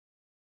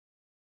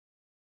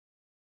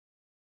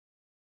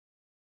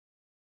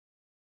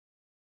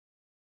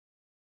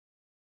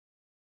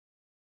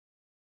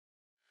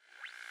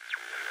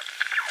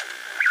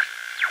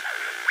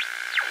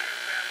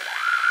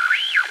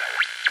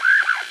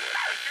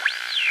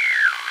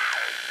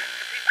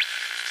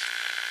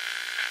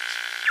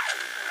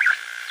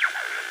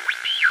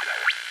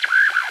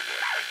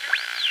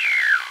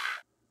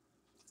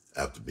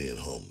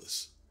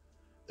homeless.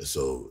 And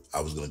so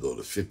I was gonna go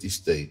to 50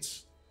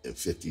 states in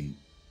 50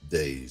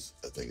 days,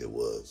 I think it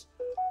was,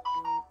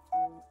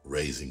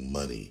 raising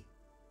money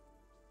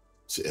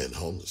to end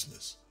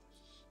homelessness.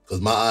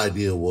 Because my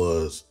idea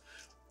was,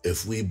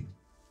 if we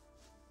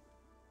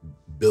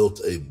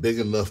built a big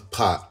enough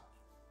pot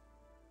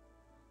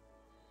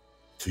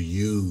to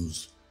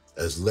use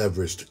as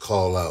leverage to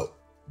call out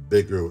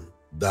bigger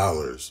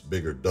dollars,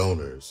 bigger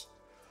donors,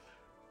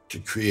 to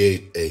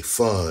create a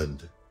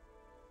fund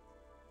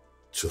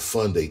to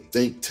fund a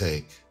think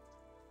tank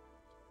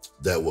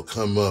that will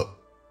come up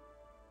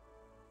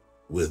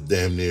with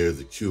damn near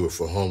the cure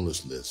for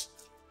homelessness.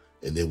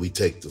 And then we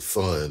take the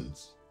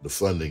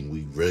funding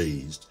we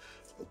raised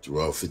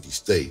throughout 50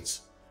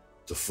 states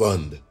to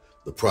fund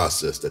the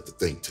process that the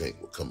think tank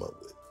will come up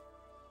with.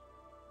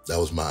 That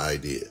was my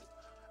idea.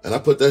 And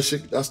I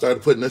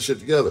started putting that shit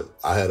together.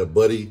 I had a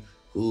buddy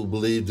who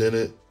believed in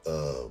it.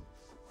 I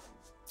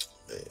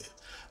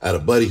had a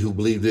buddy who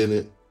believed in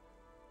it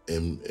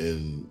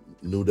and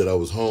knew that I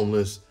was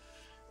homeless.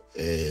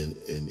 And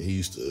he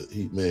used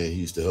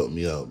to help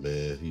me out,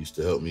 man. He used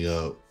to help me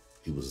out.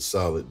 He was a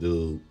solid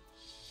dude.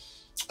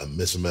 I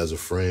miss him as a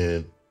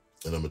friend.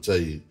 And I'm gonna tell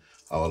you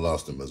how I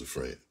lost him as a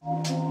friend.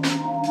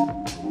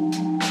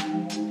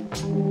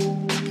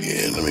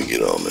 Yeah, let me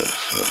get on there.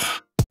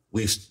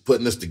 We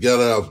putting this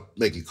together. I was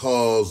making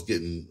calls,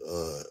 getting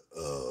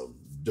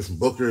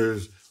different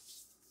bookers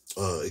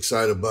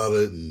excited about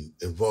it and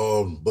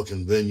involved in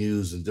booking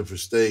venues in different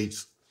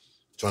states,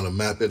 trying to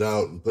map it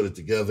out and put it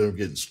together,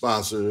 getting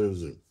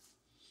sponsors. And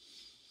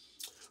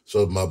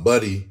so my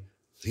buddy,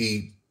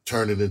 he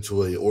turned it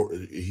into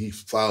he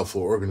filed for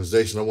an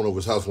organization. I went over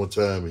his house one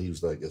time and he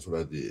was like, that's what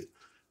I did.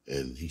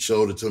 And he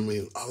showed it to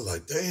me. I was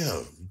like,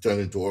 damn, he turned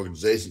it into an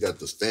organization, got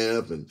the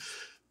stamp and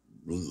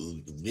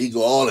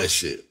legal, all that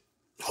shit.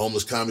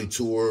 Homeless comedy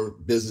tour,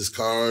 business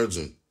cards,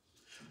 and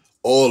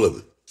all of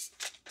it.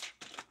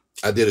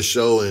 I did a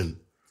show in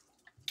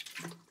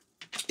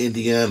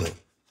Indiana.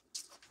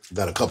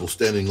 Got a couple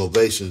standing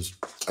ovations.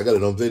 I got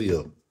it on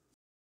video.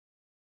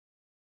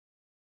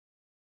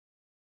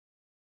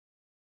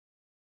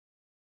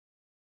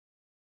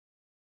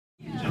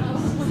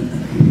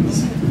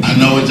 I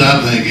know what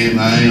y'all thinking.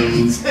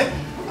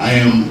 I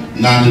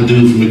am not the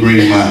dude from the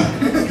Green Mile.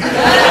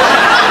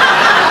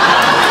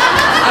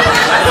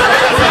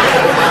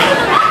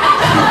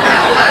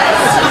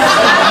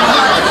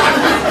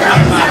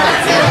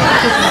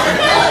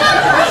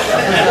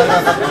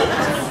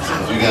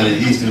 If you got a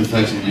yeast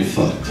infection, you're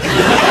fucked.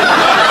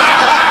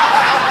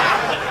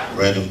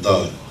 Random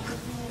thought.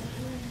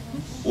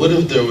 What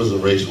if there was a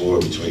race war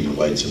between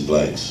whites and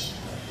blacks?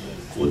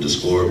 Would the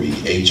score be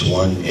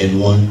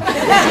H1N1?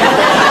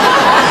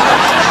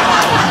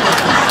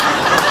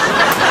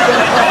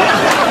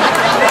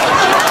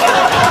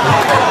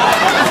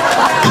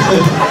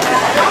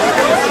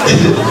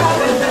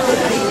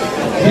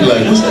 You're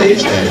like, what's the H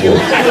stand for?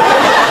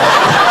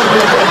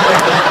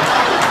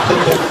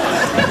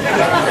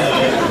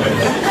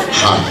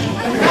 Hockey.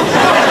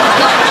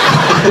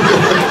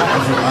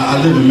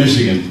 I live in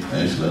Michigan,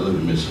 actually. I live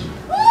in Michigan.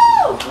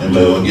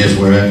 Anybody want to guess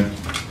where at?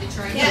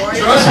 Detroit.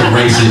 That's some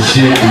racist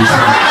shit.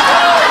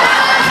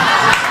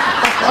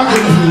 I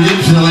could be from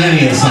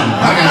Ypsilanti or something.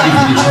 I got to be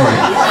from Detroit.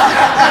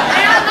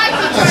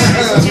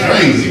 That's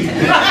crazy.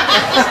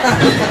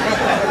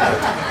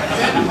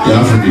 Yeah,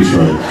 I'm from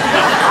Detroit.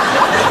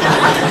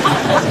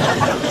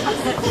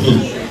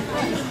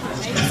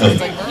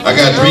 I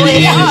got 3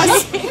 kids.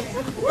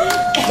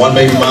 1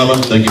 baby mama.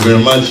 Thank you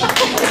very much.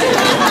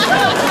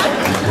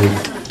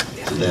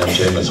 It's a damn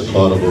shame that's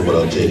applaudable, but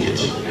I'll take it.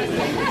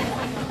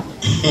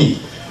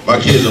 My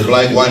kids are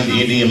black, white, and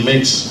Indian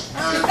mix,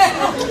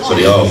 so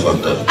they all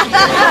fucked up.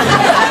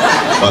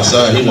 My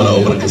son, he want to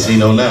open a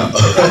casino now.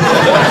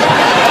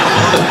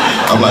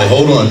 I'm like,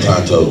 hold on,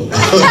 Tonto.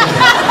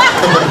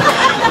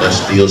 Let's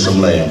steal some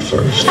land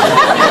first. Give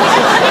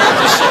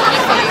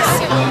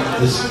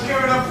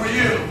it up for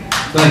you.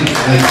 Thank you.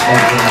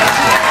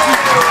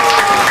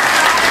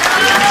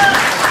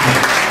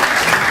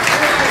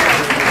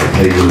 I'll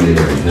pay you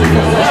later.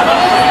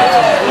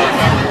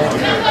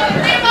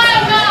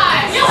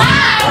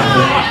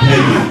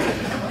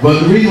 But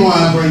the reason why I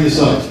bring this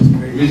up,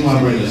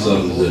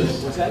 is this.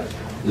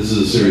 This is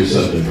a serious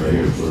subject right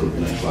here for the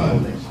next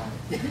 5 minutes.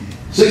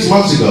 6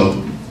 months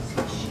ago,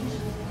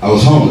 I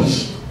was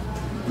homeless.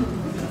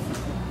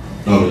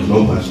 No, there's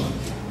no punchline.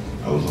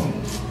 I was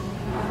homeless.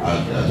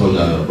 I told you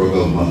I broke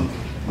up with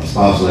my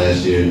spouse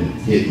last year and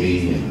hit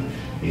me, and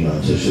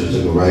I should have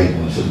took a right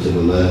and I should have took a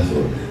left,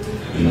 or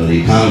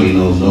the economy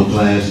knows no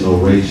class, no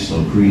race,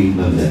 no creed,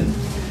 none of that.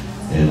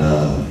 And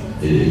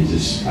it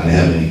just, I didn't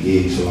have any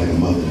gigs for like a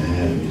month and a half.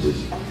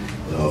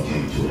 It all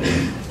came to an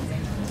end.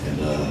 And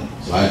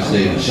so I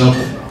stayed in a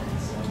shelter.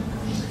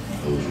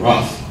 It was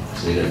rough. I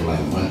stayed there for like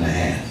a month and a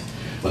half.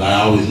 But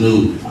I always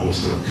knew I was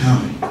still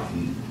coming.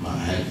 I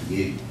had a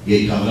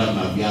gig coming up and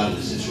I'd be out of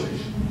the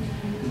situation.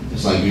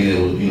 It's like being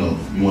able, you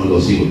want to go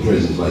see what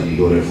prisons like. You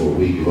go there for a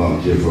week, you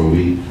volunteer for a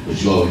week,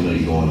 but you always know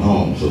you're going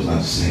home, so it's not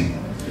the same.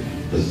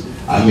 Because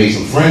I made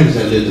some friends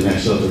that lived in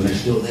that shelter, and they're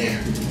still there.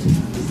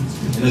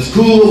 And it's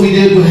cool what we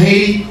did with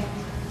Haiti.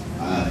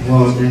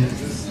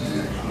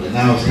 But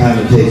now it's time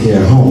to take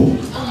care of home.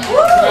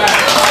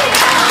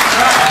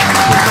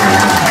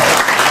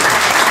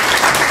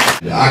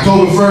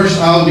 October 1st,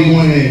 I'll be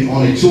going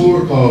on a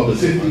tour called the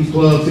 50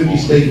 Club, 50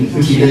 State in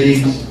 50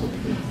 Days.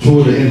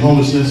 Tour to End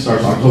Homelessness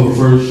starts October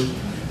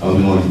 1st. I'll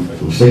be going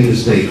from state to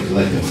state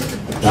collecting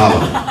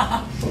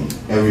 $1 from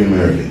every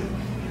American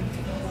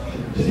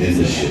to end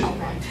this shit.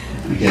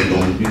 You can't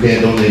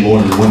donate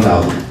more than $1.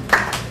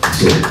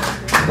 That's it,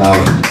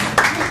 $1.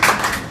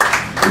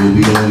 We'll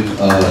be doing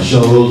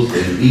shows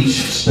in each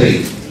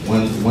state.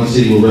 One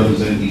city will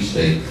represent each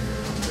state.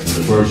 And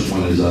the first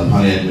one is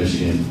Pontiac,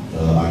 Michigan,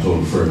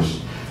 October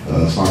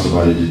 1st, sponsored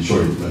by the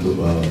Detroit Mental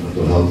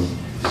Health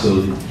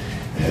Facility.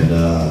 And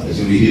it's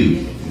gonna be huge.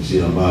 You can see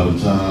it on Bottom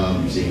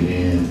Time, you see it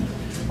in,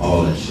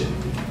 all that shit.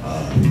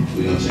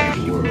 We're gonna change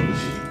the world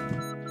this year.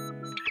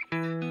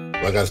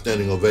 I got a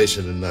standing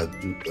ovation and not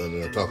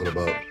talking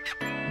about,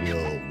 you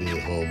know, being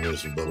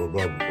homeless and blah, blah,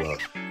 blah, blah, blah.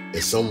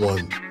 And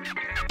someone,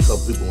 a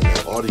couple people in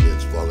that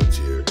audience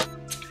volunteered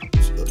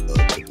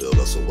to build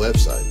us a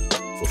website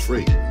for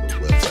free. The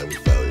website was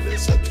valued at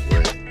 $7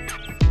 grand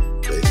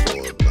based on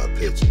my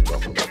pitch and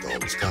talking about the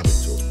homeless comedy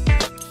tour.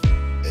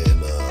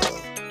 And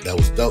that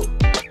was dope.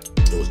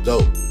 It was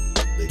dope.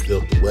 They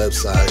built the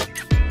website.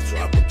 So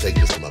I'm gonna take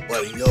this to my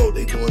buddy. Yo,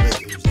 they doing this.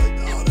 He was like,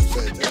 oh, that's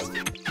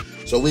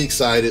fantastic. So we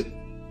excited.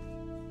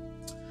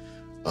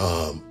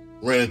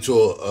 Ran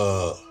into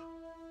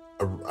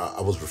I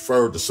was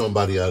referred to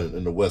somebody out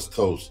in the West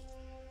Coast,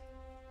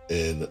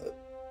 and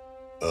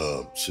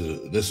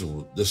this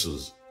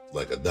was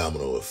like a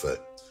domino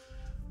effect.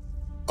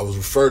 I was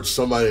referred to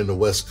somebody in the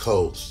West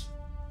Coast,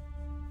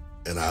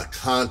 and I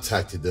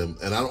contacted them,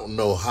 and I don't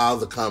know how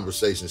the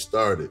conversation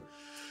started,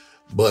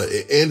 but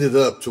it ended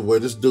up to where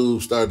this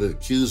dude started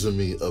accusing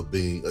me of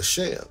being a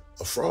sham,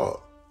 a fraud.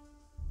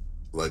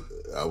 Like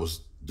I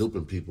was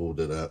duping people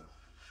and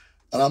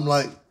I'm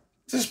like,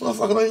 this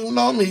motherfucker don't even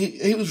know me.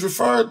 He was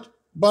referred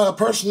by a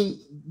person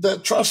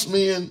that trusts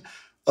me, and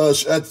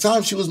at the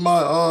time she was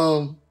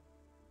my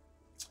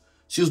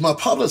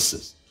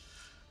publicist.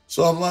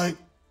 So I'm like,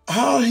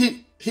 how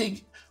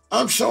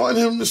I'm showing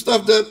him the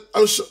stuff that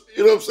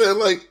you know what I'm saying?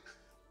 Like,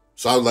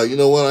 so I was like, you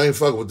know what? I ain't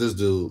fucking with this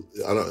dude.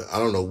 I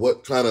don't know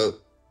what kind of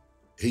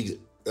he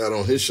got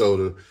on his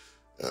shoulder.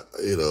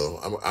 You know,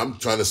 I'm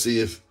trying to see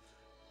if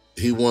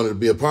he wanted to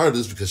be a part of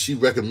this because she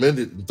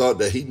recommended and thought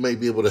that he may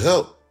be able to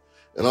help.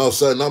 And all of a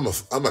sudden, I'm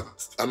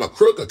a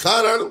crook, a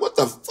con artist. What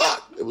the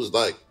fuck? It was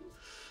like,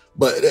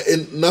 but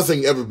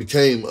nothing ever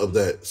became of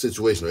that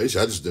situation or issue.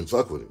 I just didn't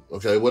fuck with him.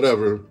 Okay,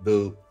 whatever,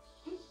 dude.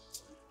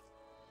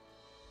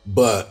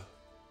 But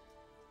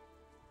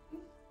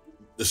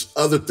this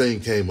other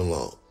thing came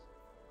along.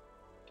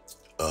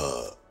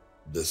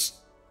 This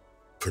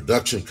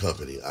production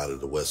company out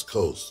of the West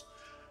Coast,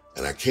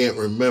 and I can't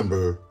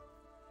remember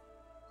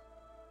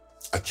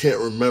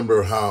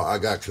how I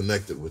got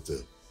connected with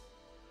them.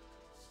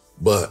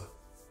 But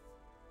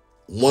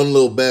one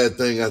little bad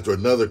thing after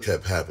another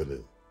kept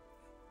happening.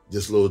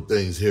 Just little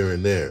things here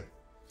and there.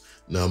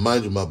 Now,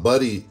 mind you, my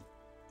buddy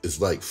is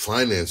like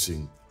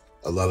financing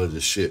a lot of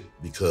this shit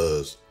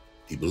because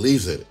he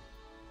believes in it.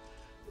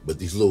 But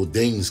these little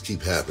dings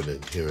keep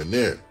happening here and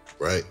there,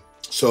 right?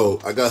 So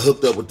I got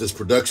hooked up with this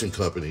production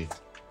company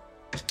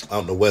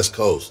out on the West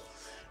Coast.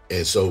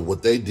 And so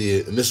what they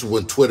did, and this is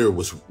when Twitter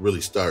was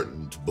really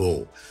starting to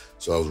boom.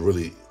 So I was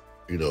really,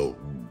 you know,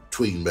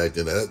 tweeting back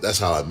then. That's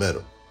how I met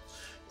them.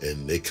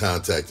 And they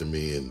contacted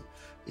me, and,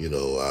 you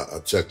know, I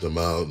checked them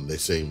out, and they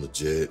seemed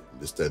legit,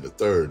 this, that, and the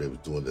third. They was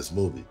doing this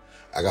movie.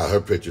 I got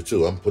her picture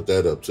too. I'm gonna put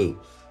that up too.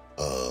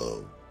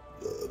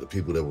 The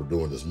people that were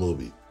doing this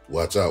movie,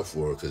 watch out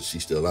for her because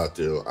she's still out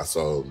there. I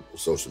saw on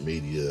social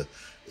media.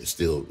 It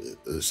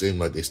seemed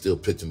like they still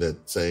pitching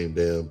that same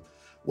damn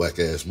whack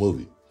ass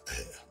movie.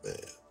 Man,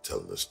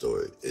 telling the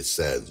story, it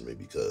saddens me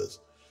because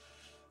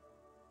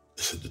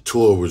the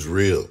tour was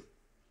real,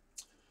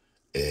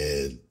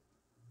 and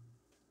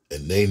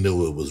they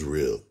knew it was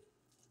real.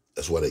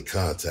 That's why they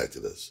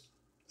contacted us.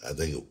 I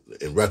think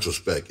in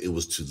retrospect, it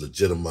was to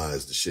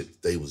legitimize the shit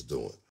that they was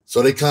doing.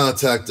 So they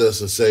contact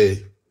us and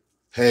say,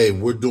 hey,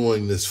 we're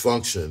doing this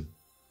function,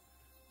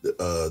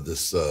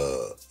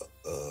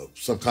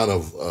 some kind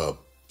of,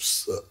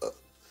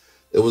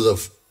 it was a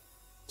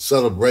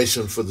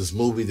celebration for this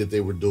movie that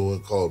they were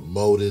doing called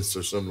Modus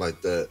or something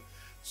like that,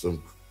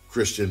 some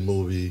Christian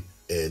movie,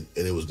 and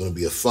it was going to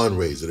be a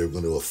fundraiser. They were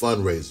going to do a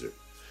fundraiser,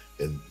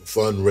 and the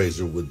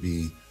fundraiser would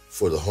be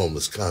for the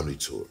homeless comedy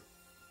tour.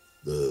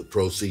 The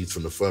proceeds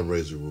from the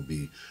fundraiser will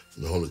be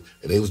from the homeless,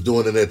 and they was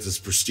doing it at this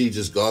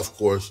prestigious golf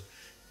course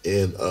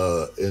in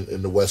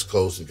the West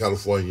Coast in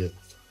California.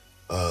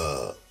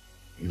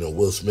 You know,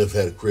 Will Smith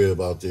had a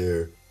crib out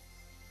there.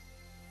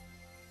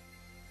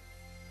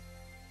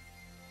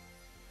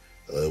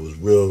 It was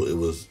real. It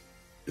was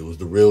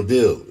the real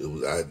deal.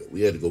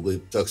 We had to go get a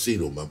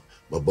tuxedo.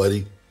 My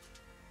buddy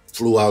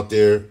flew out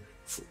there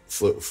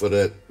for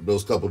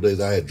those couple of days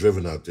I had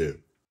driven out there.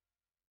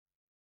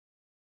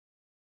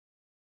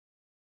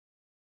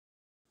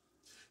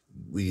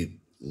 he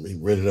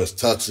rented us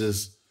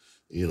tuxes,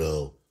 you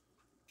know,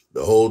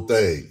 the whole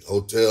thing,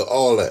 hotel,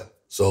 all that.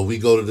 So we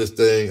go to this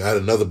thing. I had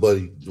another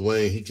buddy,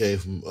 Dwayne. He came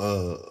from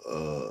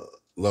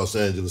Los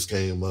Angeles,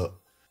 came up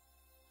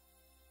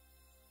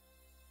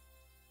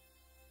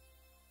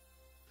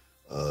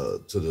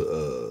to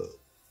the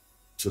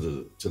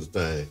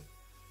thing.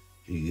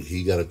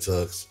 He got a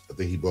tux. I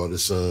think he brought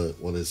his son,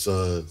 one of his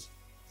sons.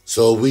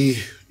 So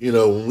we, you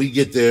know, when we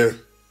get there,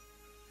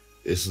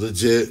 it's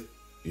legit.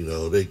 You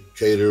know, they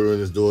catering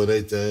is doing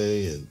their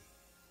thing, and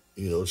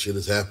you know, shit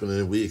is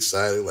happening. We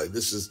excited, like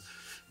this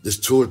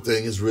tour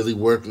thing is really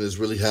working. It's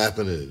really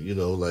happening. You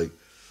know, like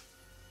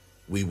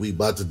we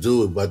about to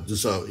do it, about to do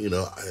something. You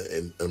know,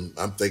 and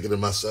I'm thinking to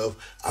myself,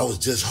 I was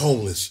just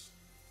homeless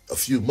a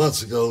few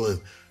months ago, and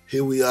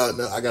here we are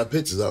now. I got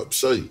pictures. I'll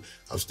show you.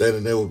 I'm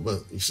standing there with my,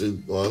 you see,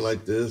 going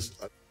like this.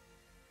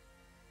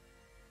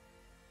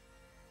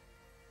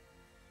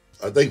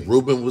 I think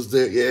Ruben was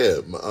there.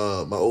 Yeah,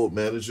 my old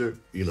manager.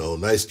 You know,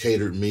 nice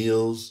catered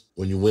meals.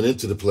 When you went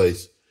into the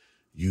place,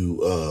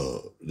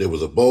 there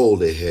was a bowl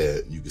they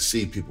had. You could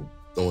see people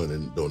throwing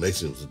in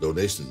donations. It was a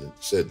donation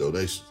that said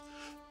donations.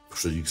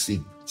 So you could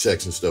see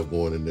checks and stuff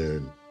going in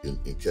there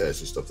and cash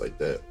and stuff like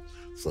that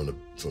from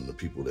the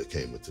people that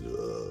came into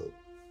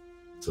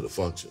the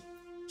function.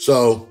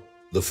 So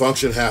the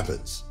function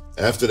happens.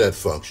 After that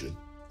function,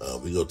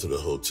 we go to the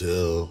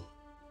hotel.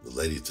 The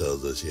lady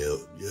tells us,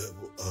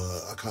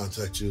 I'll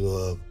contact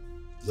you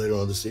later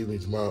on this evening,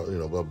 tomorrow, you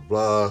know, blah, blah,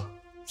 blah.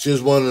 She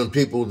was one of them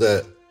people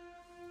that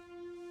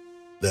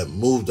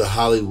moved to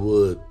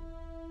Hollywood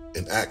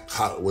and act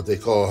what they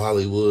call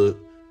Hollywood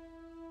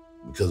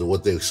because of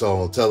what they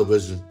saw on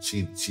television.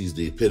 She's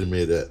the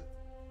epitome of that.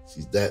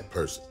 She's that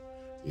person,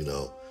 you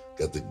know,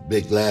 got the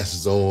big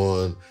glasses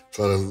on,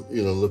 trying to,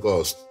 you know, look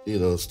all, you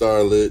know,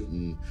 starlit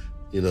and,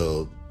 you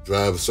know,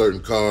 drive a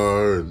certain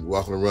car and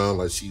walking around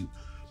like she,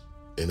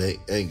 and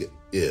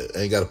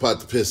ain't got a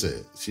pot to piss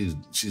in.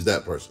 She's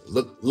that person.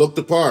 Look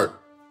the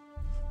part,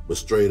 but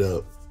straight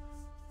up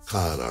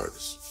con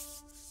artist.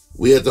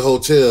 We at the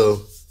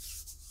hotel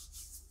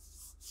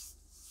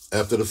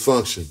after the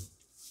function.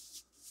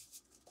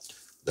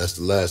 That's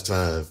the last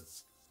time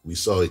we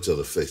saw each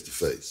other face to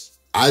face.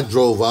 I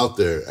drove out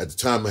there. At the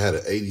time, I had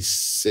an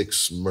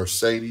 '86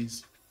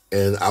 Mercedes,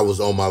 and I was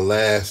on my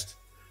last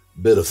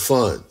bit of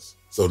funds.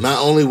 So not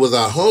only was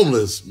I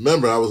homeless,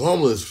 remember, I was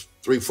homeless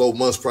 3-4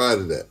 months prior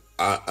to that.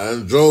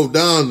 I drove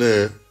down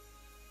there,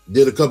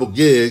 did a couple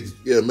gigs,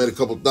 made a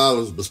couple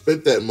dollars, but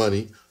spent that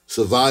money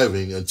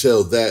surviving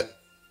until that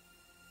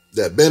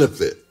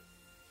benefit.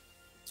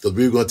 Because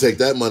we were going to take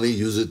that money,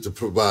 use it to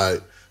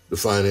provide the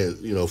finance,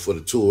 you know, for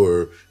the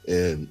tour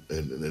and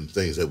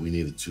things that we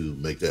needed to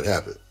make that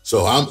happen.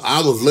 So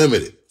I was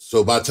limited.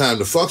 So by the time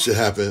the function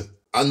happened,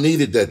 I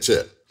needed that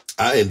check.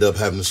 I ended up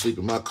having to sleep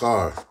in my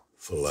car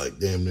for like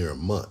damn near a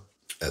month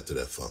after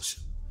that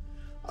function.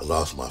 I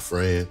lost my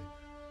friend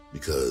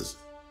because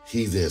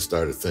he then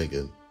started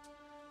thinking,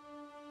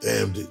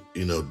 damn,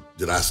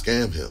 did I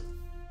scam him?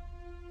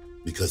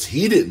 Because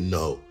he didn't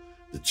know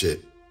the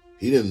chick.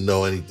 He didn't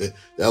know anything.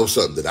 That was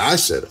something that I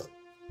set up.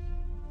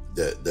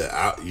 That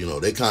I, you know,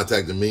 they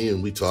contacted me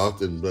and we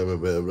talked and blah, blah,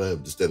 blah, blah,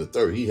 this, that, and the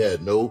third. He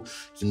had no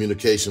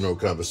communication or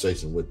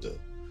conversation with them.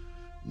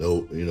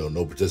 No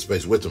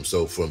participation with them.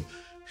 So from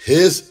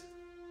his,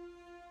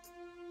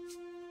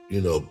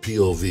 you know,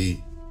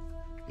 POV,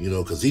 you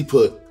know, because he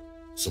put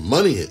some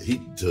money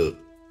in, to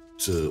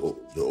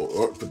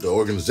put the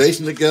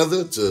organization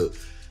together.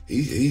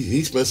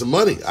 He spent some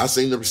money. I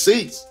seen the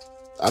receipts.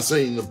 I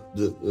seen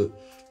the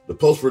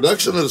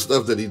post-production of the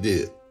stuff that he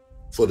did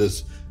for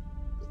this.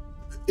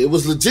 It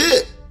was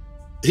legit.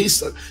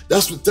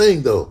 That's the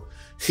thing though.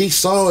 He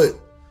saw it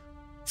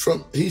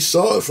from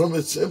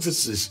its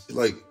emphasis.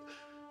 Like,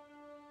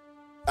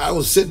 I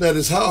was sitting at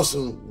his house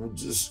and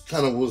just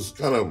kind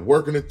of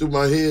working it through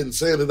my head and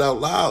saying it out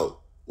loud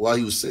while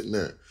he was sitting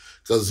there.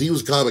 Because he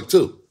was a comic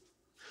too.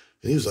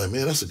 And he was like,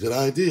 man, that's a good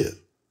idea.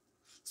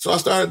 So I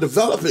started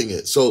developing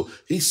it. So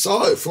he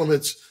saw it from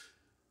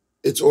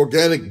its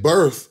organic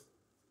birth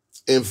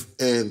and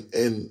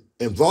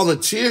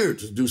volunteered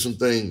to do some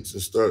things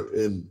and start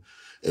and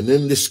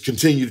then just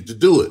continued to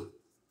do it.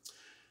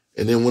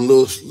 And then when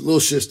little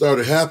shit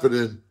started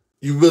happening,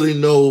 you really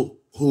know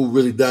who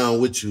really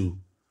down with you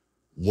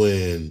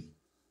when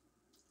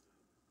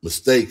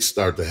mistakes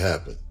start to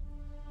happen.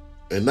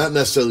 And not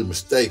necessarily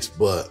mistakes,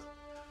 but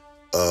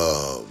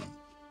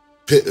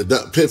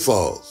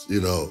pitfalls,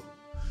 you know.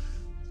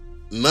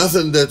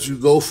 Nothing that you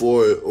go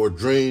for or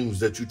dreams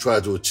that you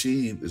try to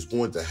achieve is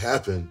going to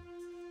happen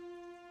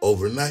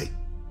overnight.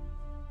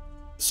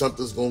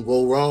 Something's gonna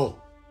go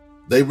wrong.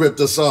 They ripped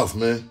us off,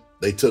 man.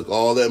 They took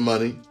all that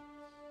money.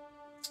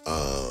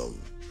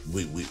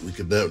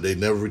 They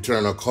never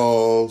returned our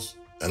calls.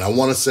 And I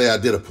want to say I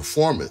did a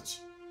performance.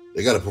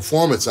 They got a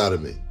performance out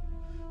of me.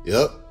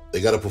 Yep,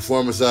 they got a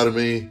performance out of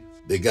me.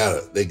 They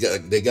got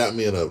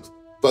me in a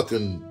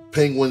fucking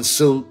penguin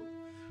suit.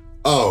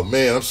 Oh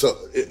man, I'm so.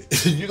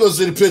 You gonna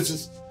see the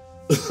pictures?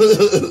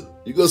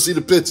 You go see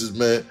the pictures,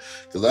 man,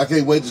 because I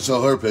can't wait to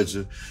show her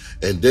picture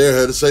and dare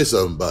her to say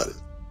something about it.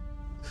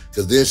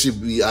 Because then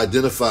she'd be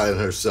identifying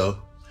herself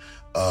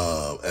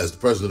as the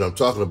person that I'm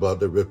talking about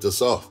that ripped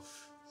us off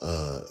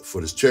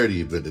for this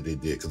charity event that they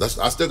did. Because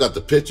I still got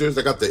the pictures.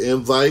 I got the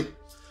invite.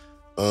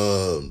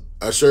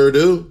 I sure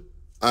do.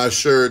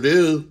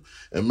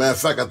 And matter of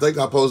fact, I think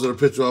I posted a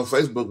picture on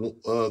Facebook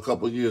a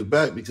couple of years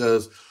back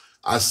because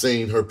I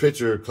seen her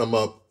picture come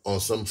up on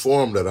some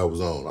forum that I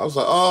was on. I was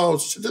like, oh,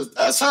 shit,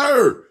 that's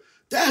her.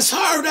 That's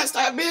her. That's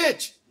that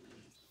bitch.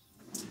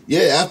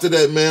 Yeah, after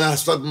that, man, I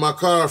slept in my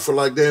car for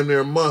like damn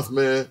near a month,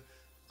 man.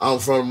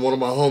 out from one of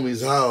my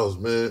homies' house,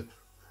 man.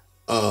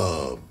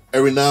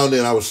 Every now and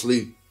then I would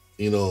sleep,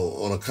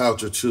 on a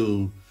couch or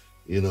two,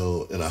 in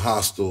a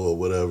hostel or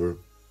whatever.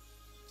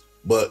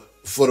 But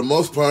for the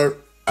most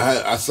part,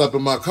 I slept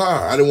in my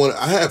car.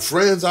 I had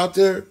friends out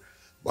there,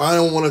 but I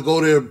don't want to go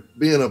there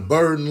being a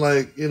burden,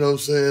 like, you know what I'm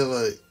saying?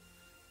 Like,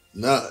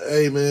 nah,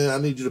 hey man, I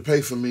need you to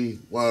pay for me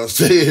while I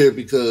stay here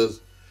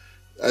because,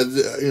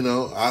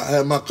 I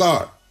have my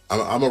car.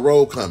 I'm a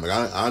road comic.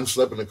 I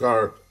slept in the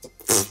car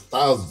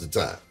thousands of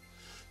times.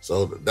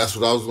 So that's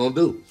what I was gonna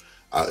do.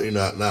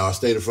 Now I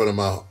stayed in front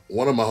of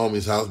one of my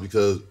homies' house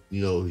because,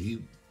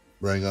 he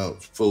bring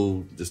out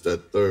food, just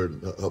that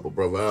third, help a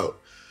brother out,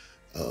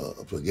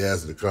 put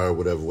gas in the car,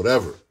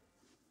 whatever,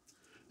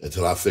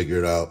 until I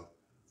figured out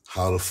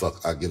how the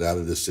fuck I get out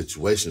of this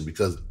situation.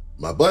 Because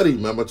my buddy,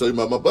 remember I told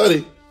you about my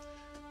buddy,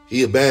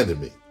 he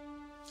abandoned me.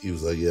 He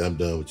was like, yeah, I'm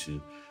done with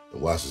you.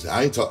 And watch this.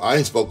 I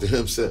ain't spoke to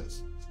him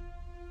since.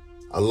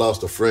 I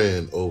lost a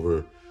friend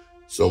over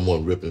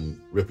someone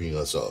ripping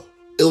us off.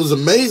 It was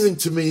amazing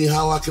to me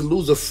how I could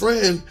lose a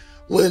friend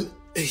when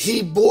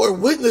he bore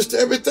witness to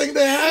everything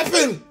that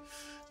happened.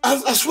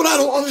 That's what I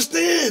don't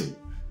understand.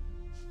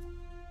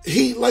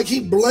 He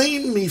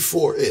blamed me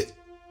for it.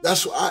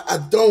 That's why I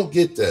don't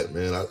get that,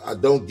 man. I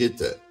don't get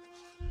that.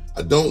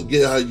 I don't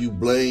get how you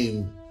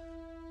blame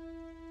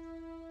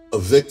a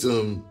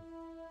victim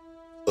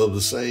of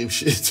the same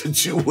shit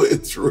that you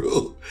went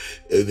through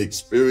and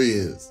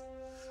experienced.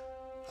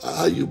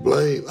 How you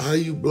blame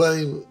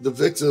the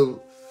victim?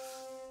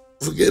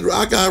 Forget,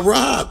 I got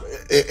robbed,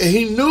 and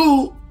he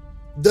knew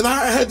that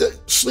I had to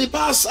sleep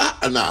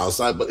outside, not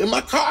outside, but in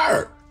my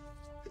car.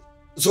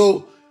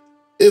 So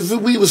if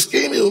we were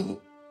scheming,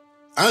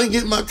 I didn't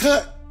get my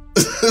cut.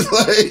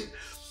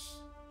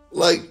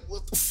 like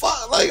what the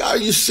fuck? Like, are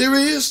you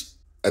serious?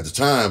 At the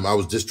time, I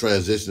was just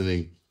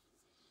transitioning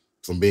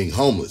from being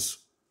homeless,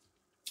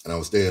 and I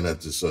was staying at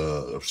this,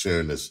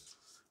 sharing this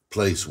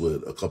place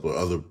with a couple of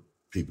other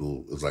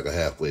people. It was like a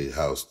halfway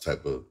house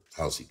type of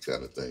housey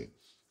kind of thing,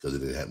 because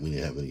we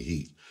didn't have any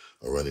heat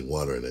or running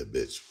water in that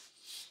bitch.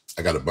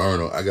 I got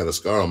a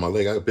scar on my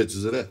leg. I got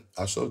pictures of that.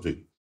 I'll show it to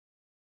you.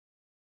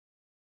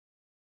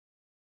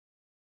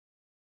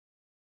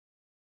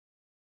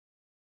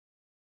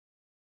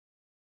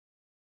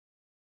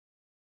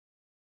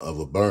 Of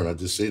a burn. I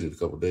just seen it a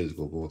couple of days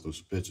ago going through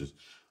some pictures.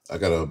 I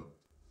got a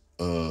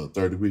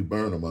 3rd-degree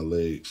burn on my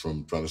leg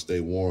from trying to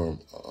stay warm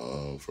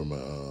from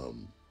a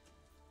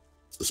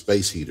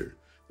space heater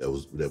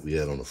that we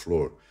had on the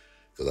floor,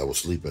 because I was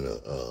sleeping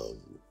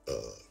a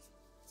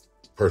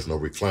personal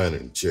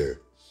reclining chair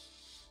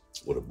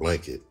with a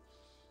blanket,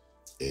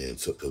 and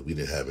so because we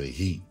didn't have any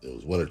heat, it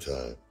was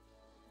wintertime.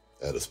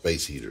 I had a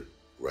space heater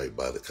right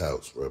by the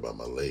couch, right by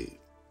my leg,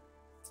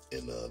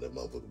 and that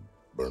motherfucker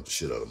burnt the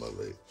shit out of my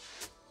leg.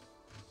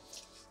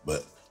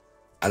 But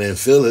I didn't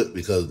feel it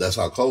because that's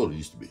how cold it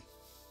used to be.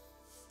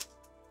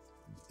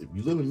 If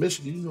you live in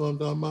Michigan, you know what I'm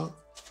talking about.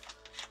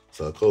 That's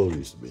how cold it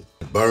used to be.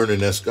 Burning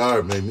that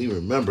scar made me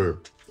remember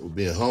what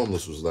being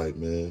homeless was like,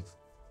 man.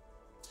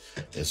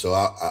 And so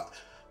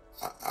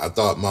I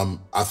thought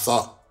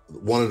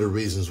one of the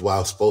reasons why I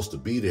was supposed to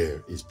be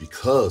there is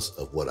because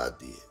of what I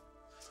did.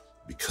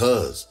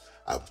 Because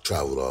I've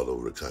traveled all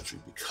over the country.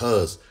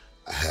 Because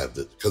I have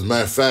because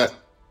matter of fact,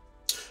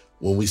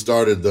 when we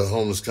started the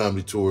homeless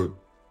comedy tour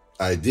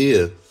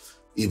idea,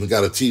 even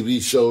got a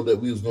TV show that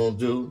we was gonna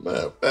do.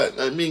 Matter of fact,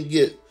 I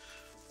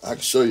can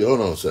show you,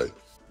 hold on a second.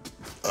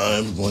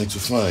 I'm going to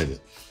find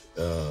it.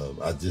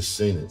 I just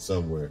seen it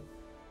somewhere.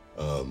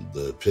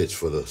 The pitch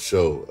for the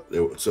show.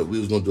 So we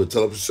was gonna do a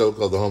television show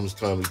called the Homeless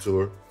Comedy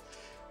Tour.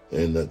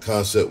 And the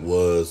concept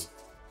was,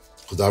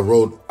 because I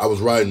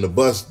was riding the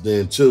bus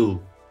then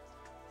too,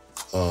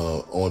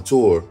 on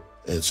tour.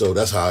 And so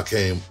that's how I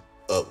came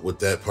up with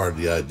that part of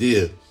the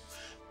idea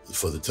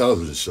for the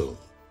television show,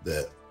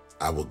 that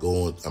I would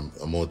go on,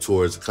 I'm on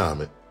tour as a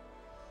comic,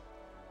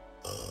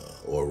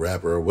 or a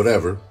rapper or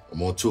whatever.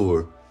 I'm on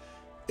tour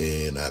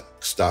and I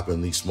stop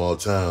in these small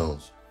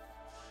towns.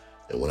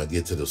 And when I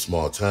get to the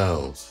small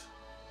towns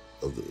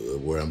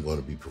where I'm going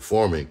to be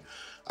performing,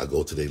 I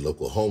go to their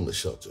local homeless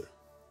shelter.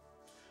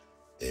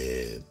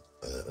 And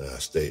I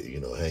stay,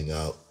 hang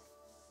out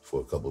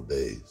for a couple of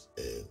days.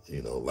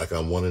 And, like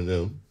I'm one of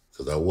them,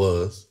 because I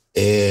was,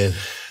 and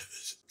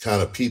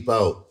kind of peep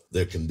out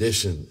their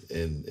condition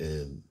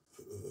and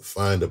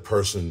find a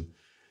person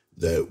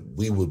that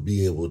we would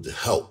be able to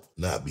help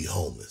not be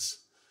homeless.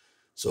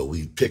 So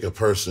we pick a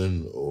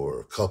person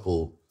or a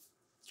couple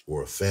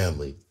or a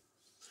family,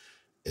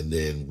 and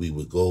then we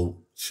would go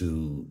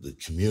to the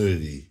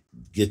community,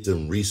 get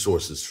them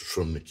resources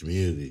from the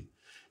community,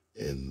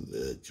 and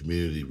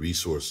community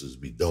resources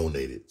be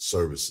donated,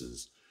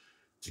 services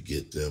to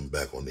get them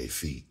back on their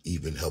feet,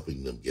 even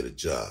helping them get a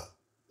job,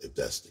 if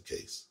that's the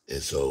case.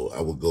 And so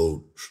I would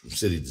go from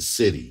city to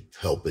city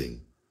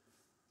helping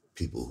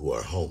people who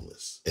are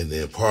homeless. And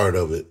then part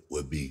of it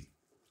would be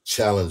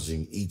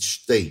challenging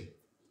each state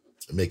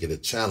and make it a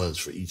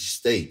challenge for each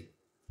state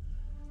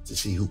to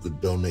see who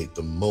could donate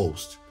the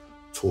most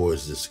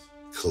towards this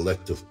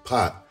collective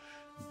pot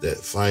that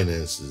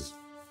finances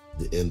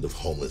the end of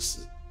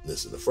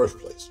homelessness in the first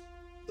place,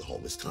 the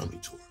homeless comedy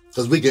tour.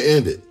 Because we can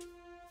end it.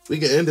 We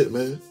can end it,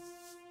 man.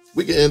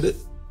 We can end it.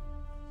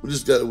 We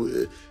just got,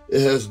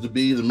 it has to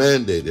be the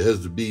mandate. It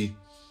has to be,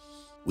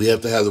 we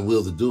have to have the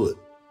will to do it.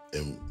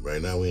 And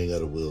right now we ain't got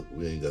the will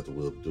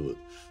to do it.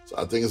 So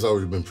I think it's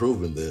already been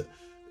proven that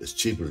it's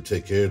cheaper to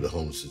take care of the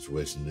homeless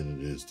situation than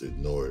it is to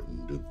ignore it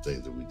and do the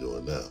things that we're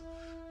doing now.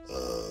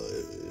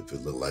 If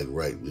it look like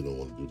right, we don't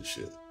want to do the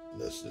shit. And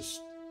that's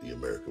just the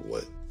American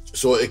way.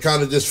 So it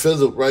kind of just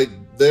fizzled right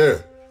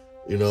there.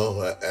 You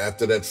know,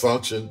 after that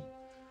function,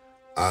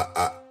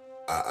 I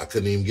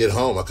couldn't even get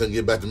home. I couldn't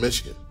get back to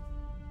Michigan.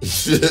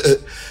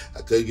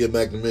 I couldn't get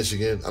back to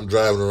Michigan. I'm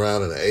driving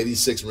around in an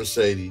 86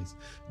 Mercedes.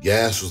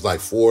 Gas was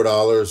like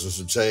 $4 and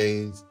some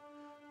change.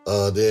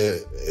 Then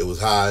it was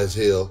high as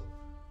hell.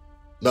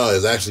 No, it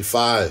was actually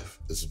 $5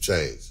 and some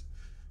change.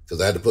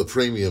 Because I had to put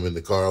premium in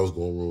the car. I was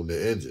going to ruin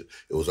the engine.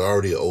 It was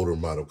already an older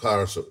model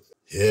car. So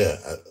yeah,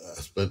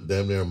 I spent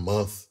damn near a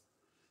month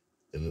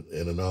in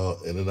and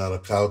out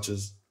of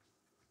couches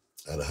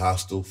at a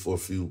hostel for a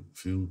few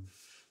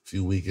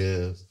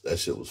weekends. That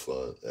shit was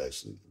fun,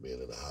 actually,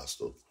 being in a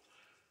hostel.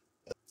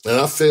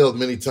 And I failed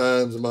many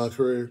times in my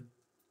career,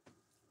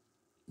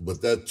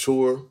 but that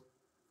tour,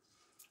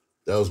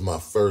 that was my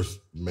first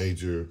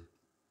major,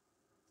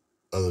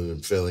 other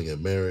than failing at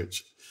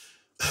marriage,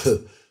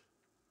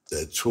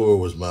 that tour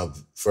was my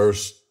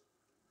first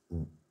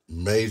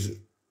my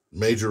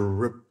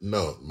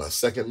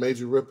second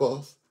major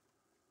ripoff.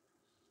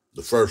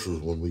 The first was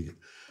when we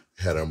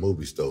had our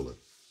movie stolen.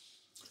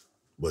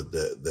 But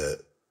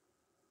that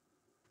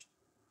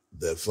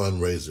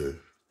fundraiser,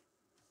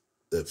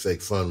 that fake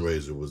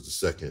fundraiser was the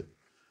second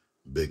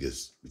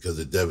biggest because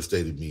it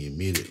devastated me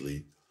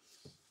immediately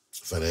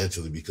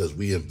financially because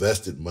we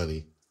invested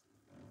money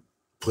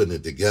putting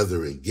it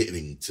together and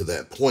getting to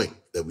that point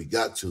that we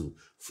got to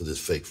for this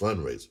fake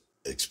fundraiser,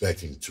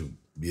 expecting to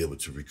be able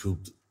to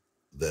recoup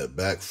that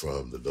back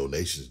from the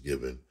donations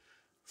given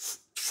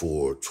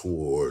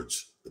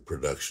towards the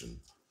production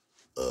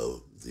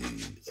of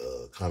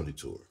the comedy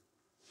tour.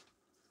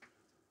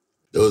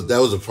 That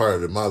was a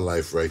part of my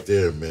life right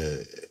there,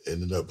 man.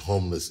 Ended up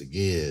homeless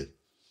again,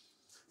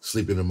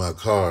 sleeping in my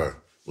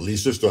car. At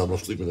least this time I'm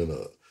sleeping in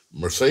a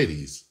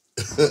Mercedes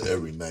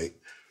every night.